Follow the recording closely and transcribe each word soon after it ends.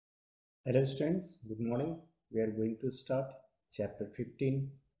Hello students, good morning. We are going to start chapter 15,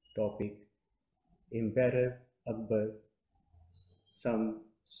 topic Emperor Akbar, some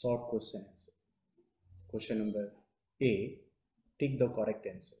short questions. Question number A, tick the correct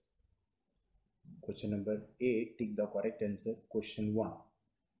answer. Question number A, tick the correct answer. Question 1.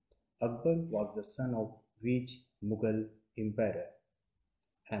 Akbar was the son of which Mughal emperor?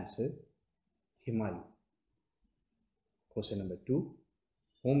 Answer, Humayun. Question number 2.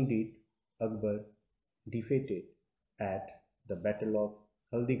 Whom did Akbar defeated at the Battle of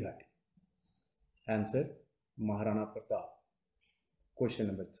Haldighati? Answer, Maharana Pratap. Question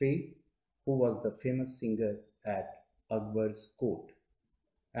number 3. Who was the famous singer at Akbar's court?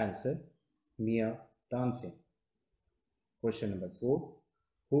 Answer, Mia Tansin. Question number 4.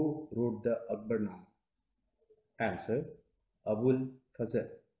 Who wrote the Akbarnama? Answer, Abul Fazl.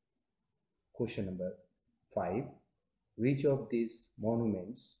 Question number 5. Which of these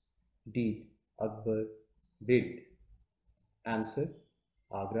monuments did Akbar build? Answer,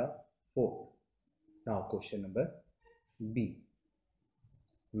 Agra Fort. Now question number B.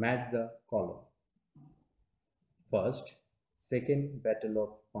 Match the column. First, Second Battle of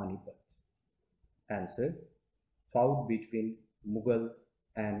Panipat. Answer, fought between Mughals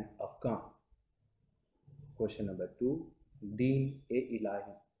and Afghans. Question number 2.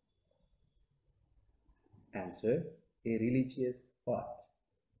 Deen-e-Ilahi. Answer, a religious path.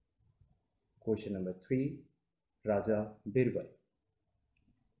 Question number 3. Raja Birbal.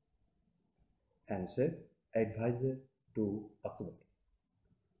 Answer, advisor to Akbar.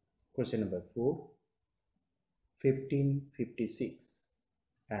 Question number 4. 1556.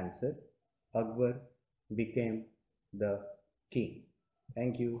 Answer, Akbar became the king.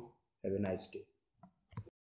 Thank you. Have a nice day.